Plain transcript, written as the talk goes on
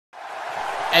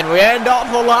And we end off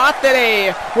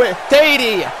Velocity with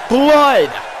Sadie Blood.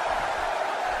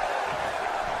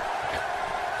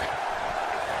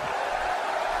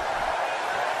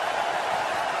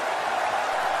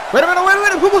 Wait a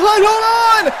minute, who behind, hold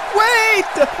on! Wait!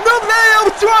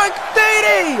 Nevaeh struck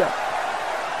Sadie!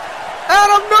 Out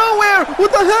of nowhere,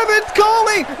 with the heavens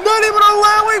calling, not even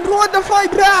allowing Blood to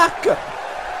fight back!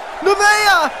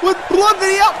 Nevaeh with Blood to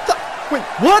the outside. Wait,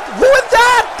 what? Who is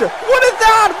that? What is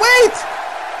that? Wait!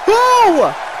 Who?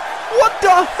 What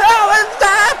the hell is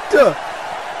that?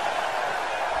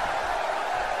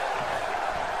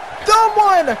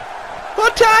 Someone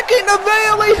attacking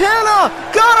Nevaeh Lehana!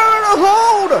 Got her in a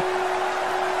hold!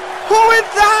 Who is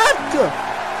that?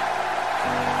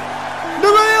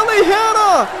 Nevaeh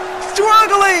Lehana!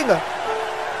 Struggling!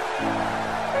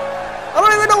 I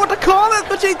don't even know what to call it,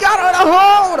 but she got her in a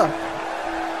hold!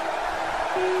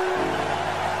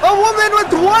 A woman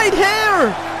with white hair!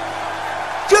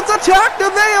 Just attacked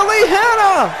Nevaeh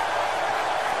Lehana!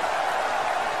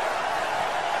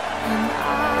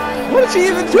 What is she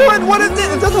even doing? What is it?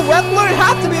 Is this a wrestler? It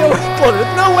has to be a wrestler.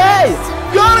 There's no way.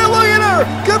 Got it, look at her.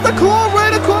 Get the claw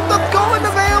right across the skull of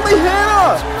Nevaeh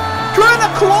Lehana. Trying to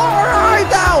claw her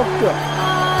eyes out.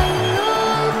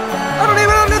 I don't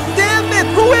even understand this.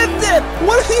 Who is it?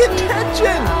 What is the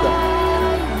intention?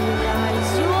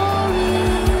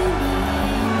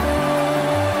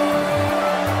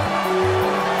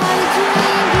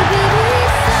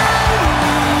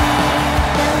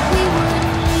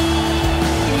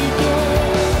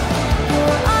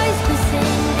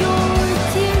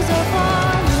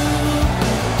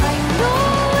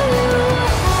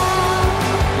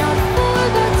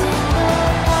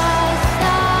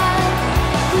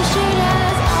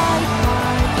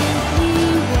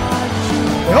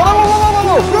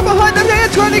 From behind the man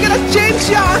trying to get a chain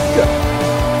shot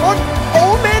on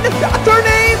Omen, that's her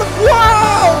name.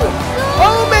 Wow!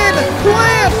 Omen,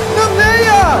 Plant,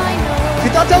 Nevaeh. She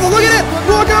thought that, look at it.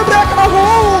 Look at her back in a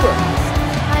hold.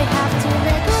 I have to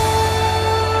let go.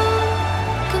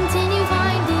 Continue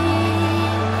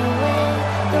finding a way,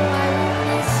 though I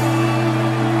won't listen.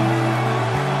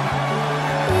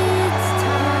 It's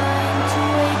time to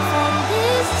wake from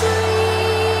history.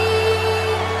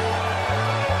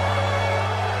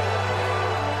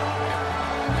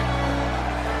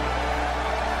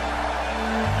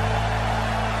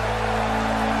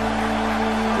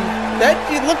 That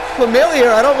she looks familiar.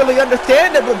 I don't really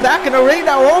understand it, but back in the ring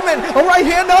now, Omen, a right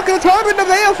hand knock on the target,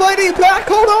 Nevaeh fighting back.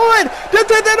 Hold on, just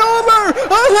take it over.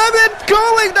 Heaven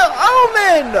calling to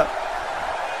Omen.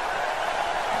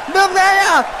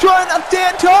 Nevaeh trying to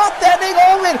stand tall, sending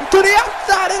Omen to the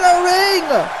outside of the ring.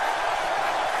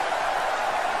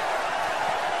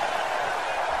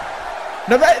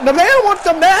 Nevaeh wants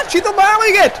the match. She's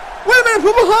allowing it. Wait a minute,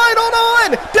 from behind, hold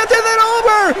on. Just take it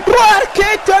over. Blood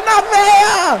kick to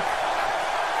Nevaeh.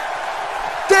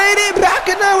 Sadie back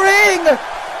in the ring,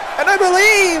 and I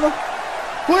believe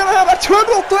we're gonna have a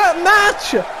triple threat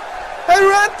match at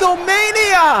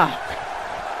WrestleMania.